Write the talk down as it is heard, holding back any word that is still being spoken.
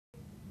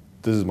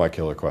This is my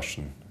killer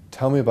question.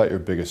 Tell me about your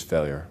biggest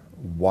failure,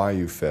 why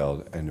you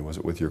failed, and was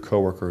it with your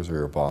coworkers or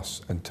your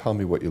boss? And tell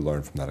me what you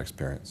learned from that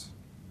experience.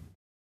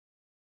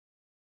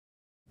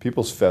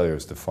 People's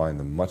failures define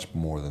them much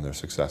more than their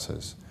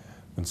successes.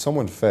 When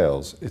someone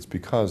fails, it's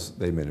because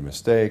they made a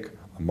mistake,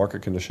 a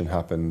market condition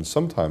happened,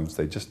 sometimes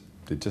it just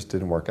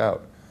didn't work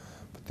out.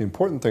 But the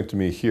important thing to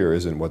me here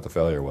isn't what the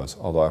failure was,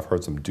 although I've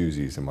heard some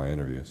doozies in my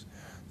interviews.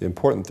 The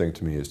important thing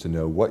to me is to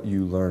know what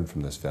you learned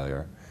from this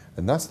failure,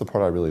 and that's the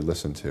part I really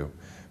listen to.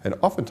 And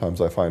oftentimes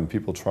I find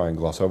people try and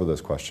gloss over this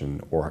question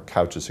or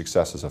couch a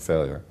success as a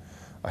failure.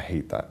 I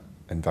hate that.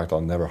 In fact, I'll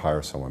never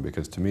hire someone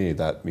because to me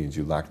that means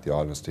you lack the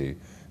honesty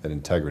and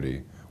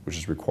integrity which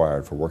is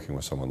required for working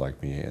with someone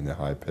like me in a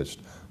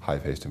high-pitched,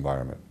 high-paced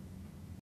environment.